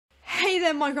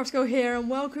there, Minecraft Girl here, and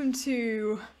welcome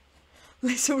to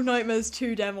Little Nightmares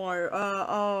 2 demo.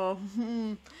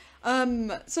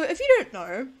 So if you don't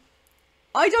know,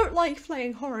 I don't like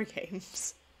playing horror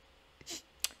games.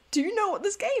 Do you know what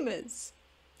this game is?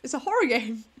 It's a horror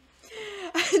game,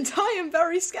 and I am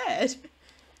very scared.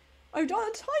 I've done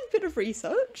a tiny bit of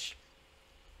research.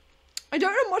 I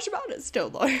don't know much about it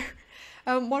still, though.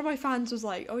 One of my fans was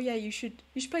like, "Oh yeah, you should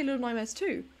play Little Nightmares 2,"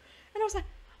 and I was like,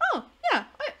 "Oh yeah,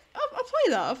 I'll play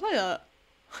that. I'll play that."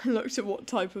 I looked at what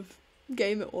type of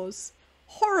game it was.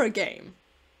 Horror game.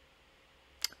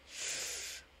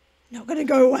 Not gonna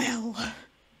go well.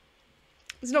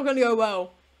 It's not gonna go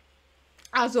well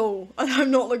at all, and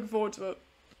I'm not looking forward to it.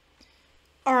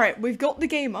 All right, we've got the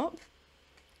game up.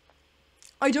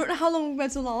 I don't know how long we're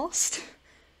meant to last.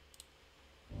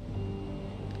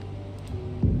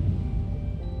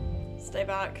 Stay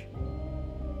back.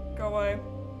 Go away.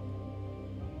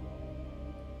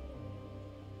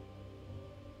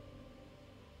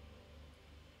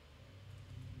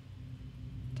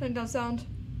 Turn down sound.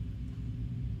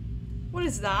 What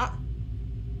is that?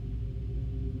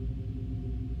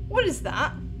 What is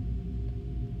that?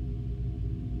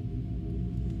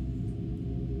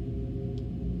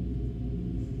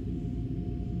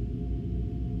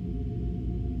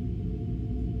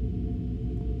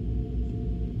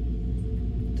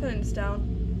 Turn this down.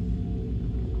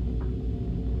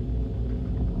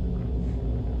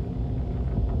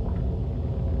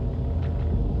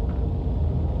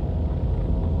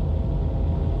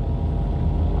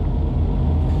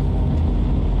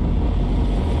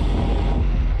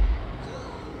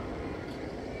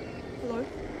 Hello?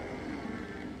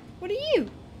 What are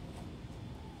you?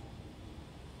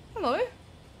 Hello?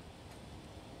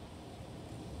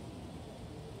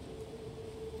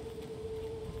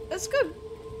 That's good.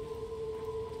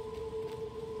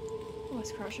 Oh,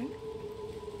 it's crashing.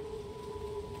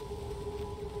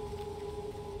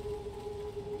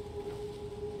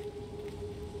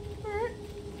 Alright.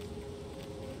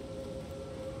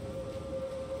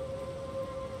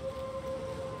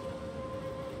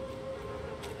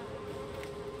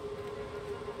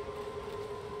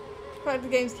 The fact the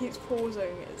game keeps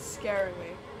pausing, it's scaring me.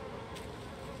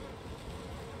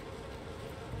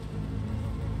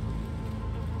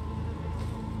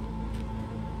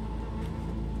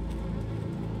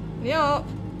 Yup.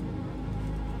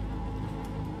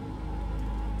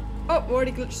 Oh, we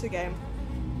already glitched the game.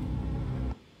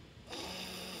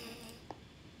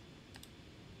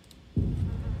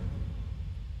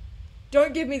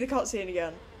 Don't give me the cutscene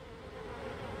again.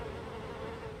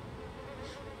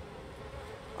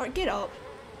 Alright, get up.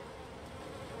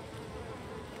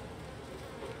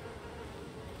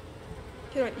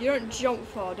 You don't jump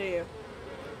far, do you?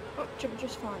 Oh, jump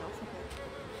just far enough, okay.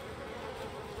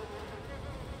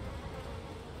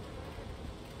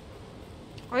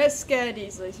 I get scared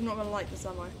easily, so I'm not gonna like this,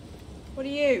 am I? What are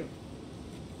you?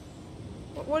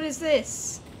 What is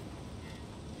this?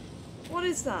 What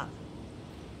is that?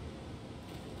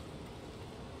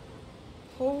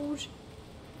 Hold.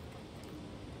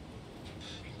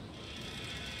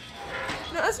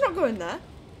 No, let's not go in there.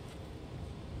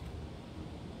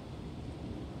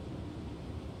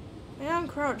 I am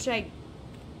crouching.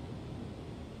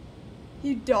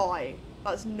 You die.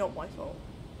 That's not my fault.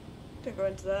 Don't go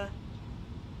into there.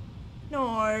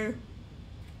 No.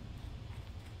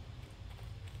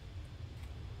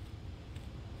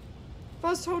 If I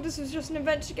was told this was just an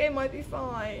adventure game, I'd be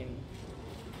fine.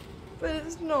 But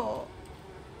it's not.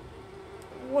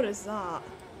 What is that?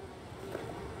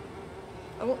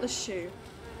 I want the shoe.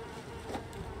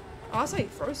 Oh, that's how you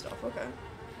throw stuff, okay.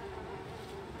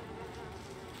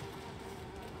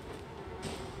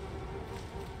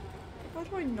 Why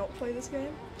do I not play this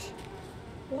game?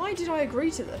 Why did I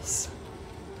agree to this?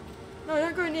 No,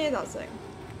 don't go near that thing.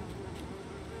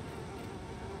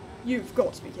 You've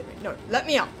got to be kidding me. No, let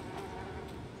me up.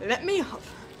 Let me up.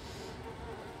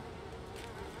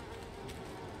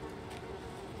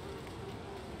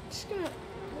 Just gonna...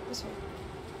 What this one?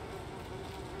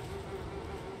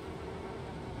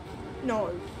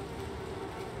 No.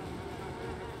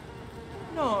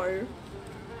 No.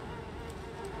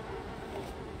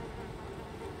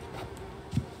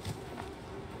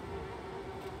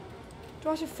 Do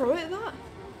I have to throw it at that?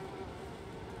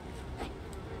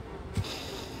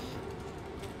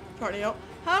 Apparently not.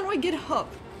 How do I get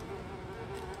up?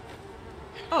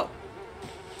 Oh.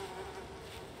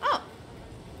 Oh!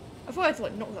 I thought I had to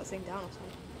like knock that thing down or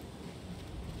something.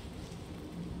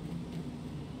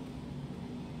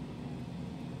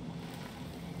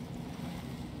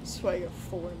 I swear you're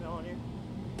falling me, aren't you?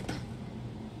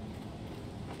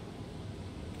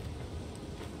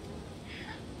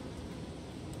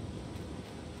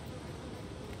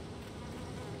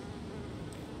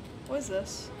 What is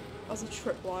this? That's a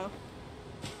tripwire.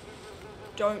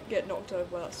 Don't get knocked over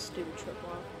by that stupid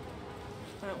tripwire.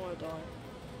 I don't want to die.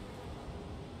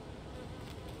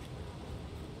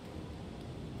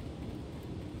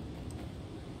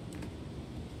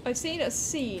 I've seen a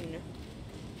scene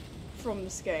from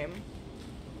this game.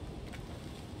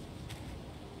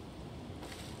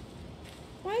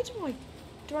 Why do I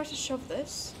have to shove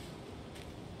this?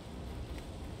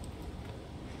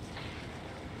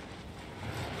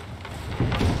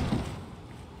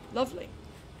 Lovely.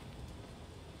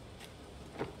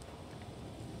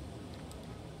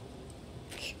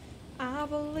 I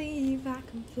believe I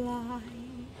can fly.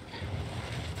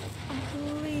 I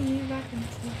believe I can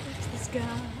touch the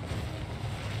sky.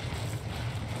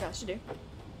 That should do.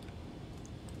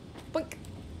 Boink.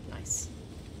 Nice.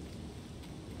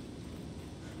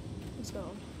 What's going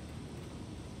on?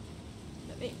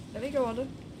 Let me go under.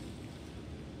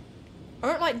 I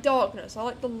don't like darkness, I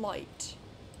like the light.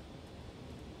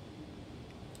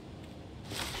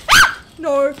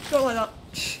 No, don't like that.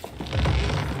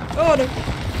 Oh no.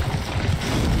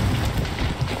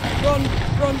 Run,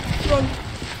 run, run,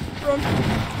 run,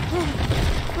 run,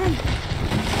 run.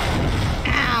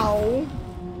 Ow.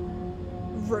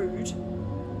 Rude.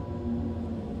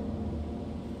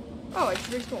 Oh, I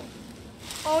just respawned.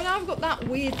 Oh, now I've got that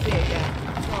weird thing again.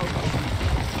 Oh gosh.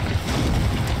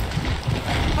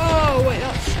 Oh wait,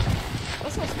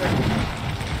 that's not sprint.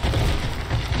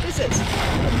 This is.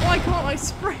 Why can't I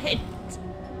sprint?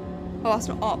 Oh, that's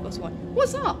not up, that's why.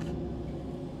 What's up?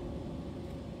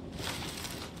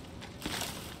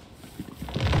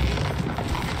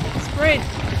 Sprint!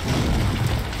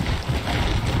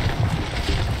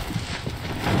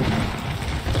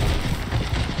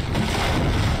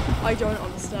 I don't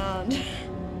understand.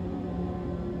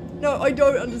 No, I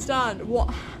don't understand.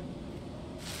 What?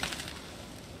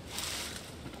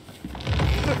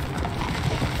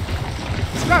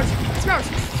 Sprout! Sprout!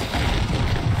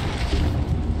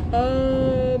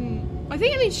 I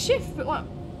think it means shift, but what?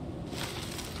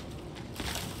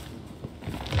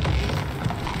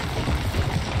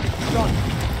 Run.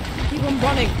 Keep on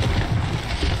running.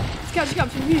 It's catching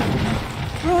up to you.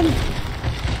 Run.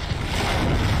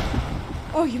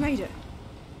 Oh, you made it.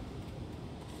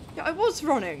 Yeah, I was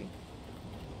running.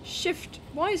 Shift.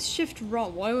 Why is shift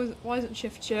run? Why isn't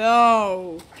shift chill?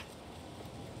 Oh.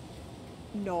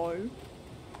 No.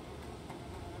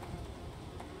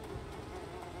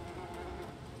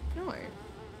 No.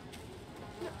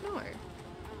 No. I'm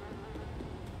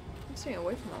staying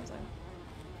away from that zone.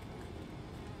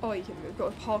 Oh, you can move.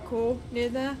 Got a parkour near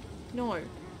there? No.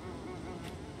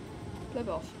 Live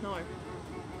off. No.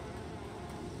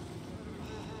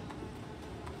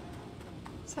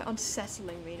 It's like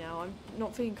unsettling me now. I'm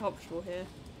not feeling comfortable here.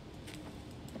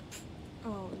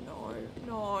 Oh no.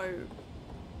 No.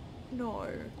 No.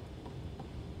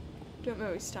 Don't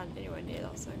really stand anywhere near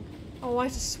that thing. Oh, I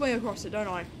have to swing across it, don't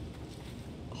I?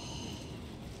 Oh,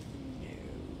 no.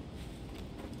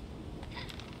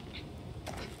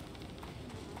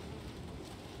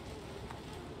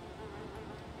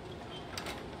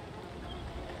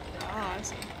 Ah, I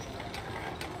see.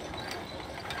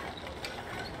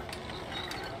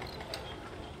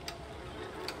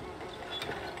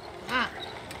 Ah!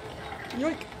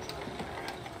 Yoink!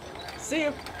 See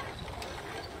you!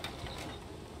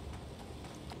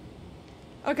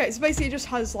 Okay, so basically it just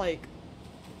has like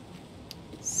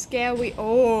scary.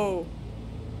 Oh.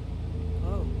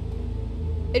 Oh.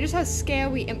 It just has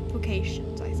scary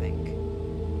implications, I think.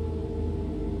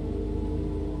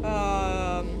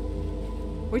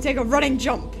 We take a running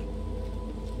jump.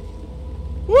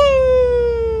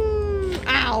 Woo!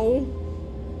 Ow!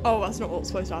 Oh, that's not what's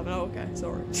supposed to happen. Oh, okay,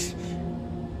 sorry.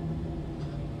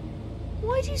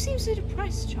 Why do you seem so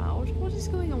depressed, child? What is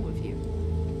going on with you?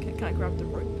 Okay, can I grab the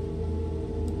rope?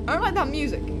 I don't like that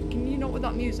music. Can you not with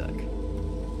that music?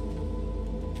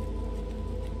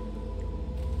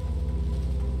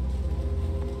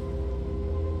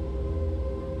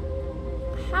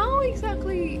 How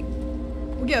exactly?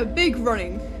 We get a big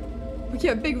running. We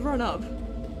get a big run up.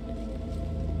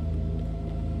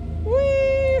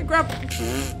 Whee! Grab.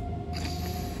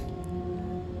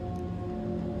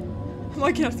 I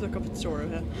might have to look up a story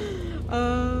over here.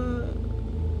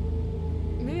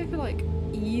 Maybe I could like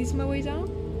ease my way down.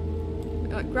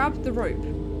 Grab the rope.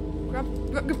 Grab.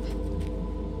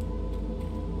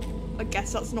 I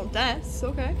guess that's not death.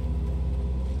 Okay.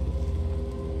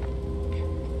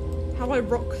 How do I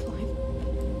rock climb?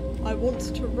 I want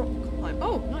to rock climb.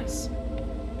 Oh, nice.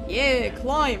 Yeah,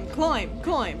 climb, climb,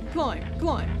 climb, climb,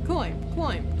 climb, climb,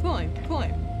 climb, climb,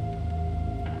 climb.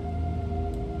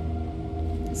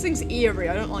 This thing's eerie.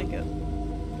 I don't like it.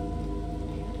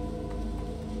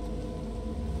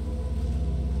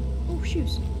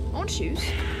 shoes. I want shoes.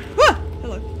 Ah!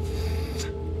 Hello.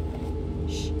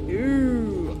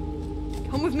 Shoe.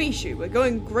 Come with me, Shoe. We're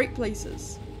going great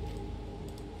places.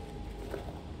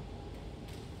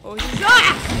 Oh,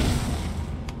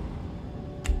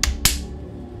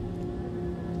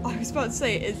 I was about to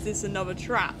say, is this another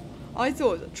trap? I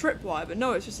thought it was a tripwire, but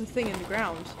no, it's just a thing in the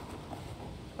ground.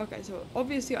 Okay, so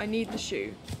obviously I need the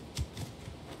shoe.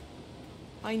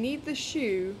 I need the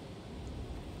shoe.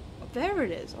 Oh, there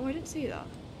it is. Oh, I didn't see that.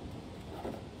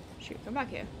 Shoot, come back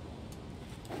here.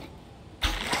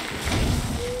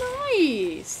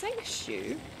 Nice! Thanks,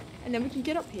 shoe. And then we can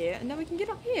get up here, and then we can get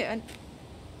up here, and...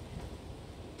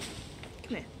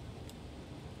 Come here.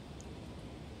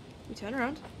 We turn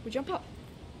around, we jump up.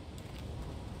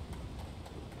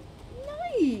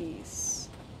 Nice!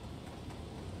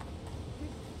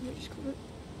 Wait, just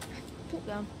pull it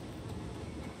down.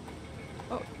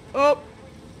 Oh, oh!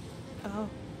 Oh.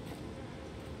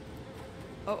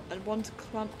 Oh, and one's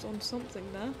clamped on something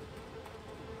there.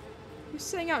 Who's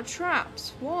setting out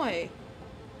traps? Why?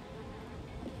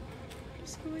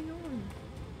 What's going on?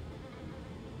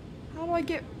 How do I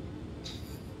get...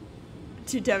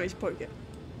 2 damage, poke it.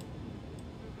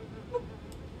 Boop.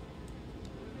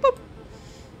 Boop.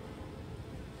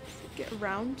 Get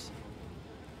around.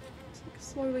 Just like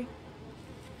slowly.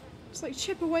 Just like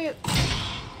chip away at...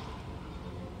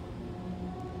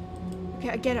 Okay,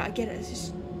 I get it, It's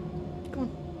just... Come on.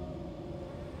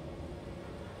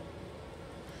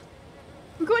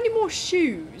 We got any more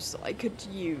shoes that I could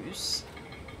use?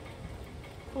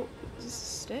 Oh, is this a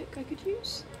stick I could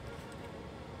use?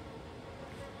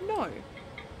 No.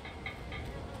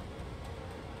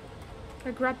 Can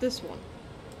I grab this one?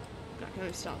 No, I can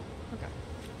only start. Okay.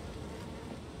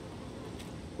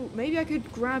 Oh, maybe I could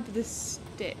grab this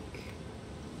stick.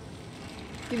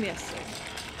 Give me a stick.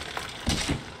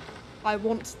 I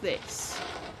want this.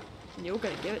 And you're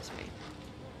gonna give it to me.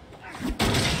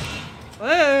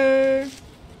 Whoa!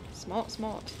 Smart,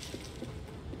 smart.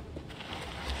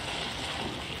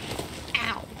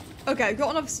 Ow! Okay, I've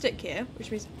got another stick here, which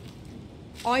means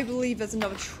I believe there's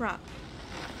another trap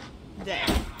there.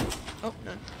 Oh,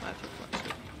 no. I have to watch.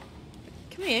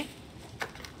 Come here.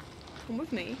 Come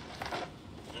with me.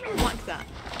 Whack that.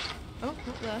 Oh,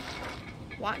 not there.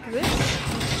 Whack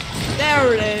this.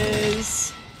 There it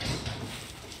is!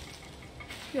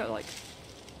 Yeah, like...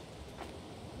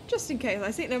 Just in case,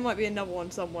 I think there might be another one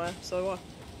somewhere, so,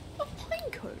 a pine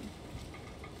cone.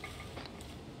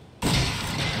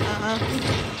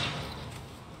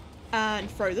 And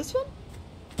throw this one.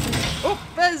 Oh,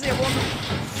 there's the other one.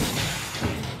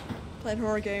 Playing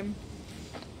horror game.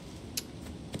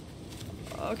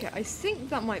 Okay, I think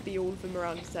that might be all of them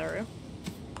around this area.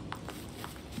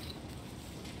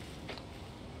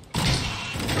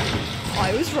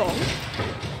 I was wrong.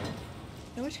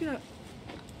 Now we're just gonna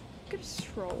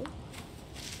stroll.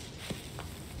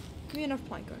 Give me enough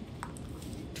pine cone.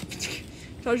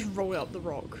 So I just roll up the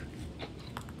rock.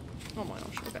 Oh my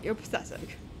gosh, okay, you're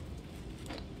pathetic.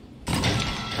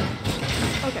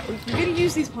 Okay, we're gonna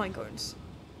use these pine cones.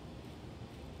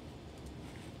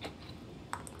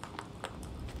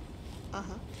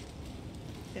 Uh-huh.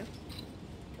 Yeah.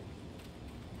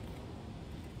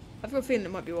 I've got a feeling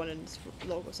there might be one in this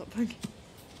log or something.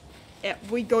 Yeah,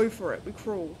 we go for it. We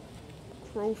crawl.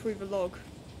 Crawl through the log.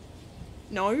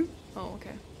 No? Oh,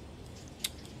 okay.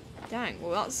 Dang,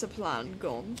 well that's the plan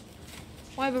gone.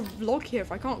 Why have a log here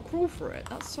if I can't crawl through it?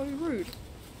 That's so rude.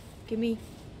 Give me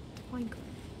the pine cone.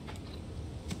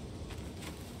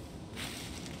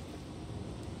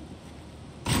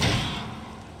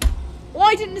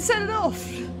 Why didn't it set it off?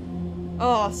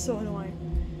 Oh, so annoying.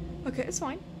 Okay, it's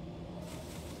fine.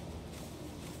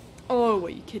 Oh, were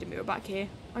you kidding me? We're back here.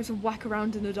 I have to whack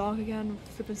around in the dark again with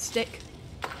a flippin' stick.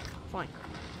 Fine.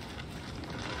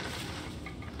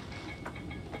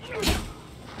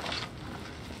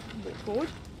 Walk forward,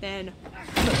 then look.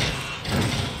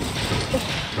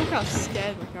 Oh, look how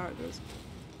scared my character is.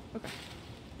 Okay.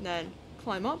 And then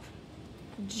climb up,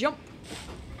 jump,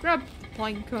 grab the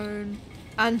pine cone,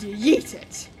 and yeet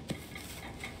it.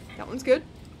 That one's good.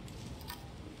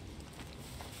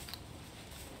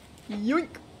 Yoink.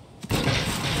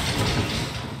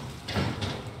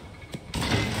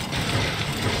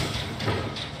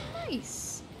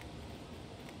 Nice.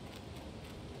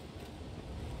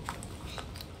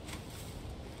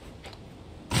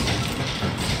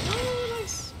 Oh,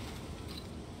 nice.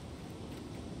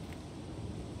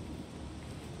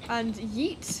 And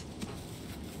yeet.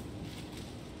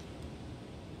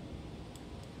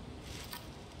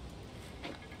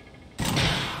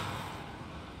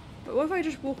 But what if I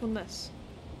just walk on this?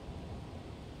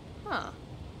 Huh.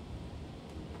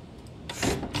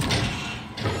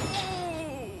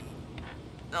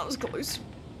 that was close.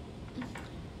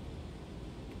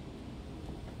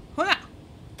 Huh.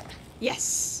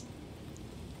 Yes.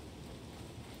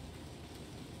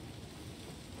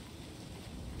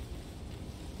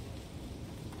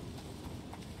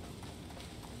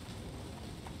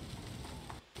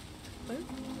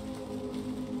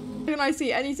 When I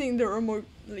see anything that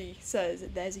remotely says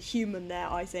that there's a human there,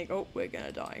 I think, oh, we're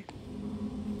gonna die.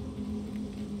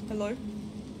 Hello?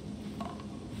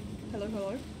 Hello,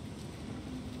 hello?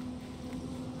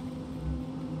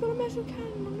 I've got a metal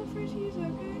cannon, I'm not afraid to use it,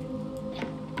 okay?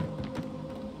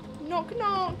 Knock,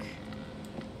 knock!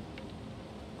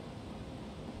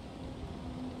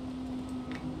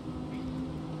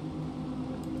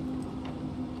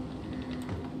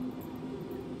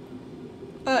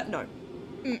 No.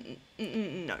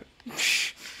 No.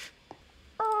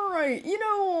 Alright, you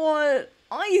know what?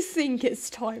 I think it's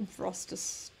time for us to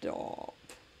stop.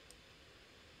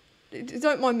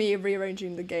 Don't mind me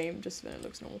rearranging the game just when it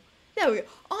looks normal. There we go.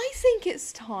 I think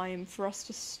it's time for us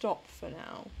to stop for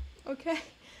now. Okay?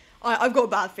 I've got a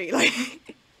bad feeling.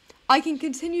 I can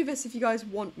continue this if you guys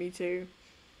want me to.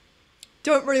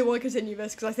 Don't really want to continue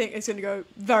this because I think it's going to go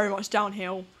very much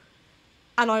downhill.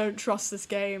 And I don't trust this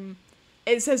game.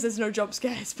 It says there's no jump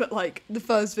scares, but like the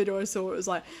first video I saw, it was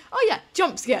like, oh yeah,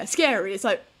 jump scare, scary. It's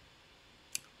like,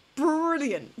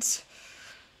 brilliant.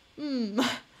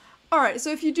 Alright,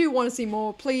 so if you do want to see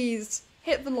more, please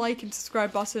hit the like and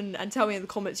subscribe button and tell me in the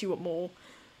comments you want more.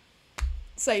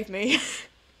 Save me.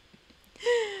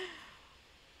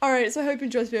 Alright, so I hope you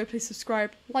enjoyed this video. Please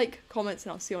subscribe, like, comment,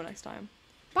 and I'll see you all next time.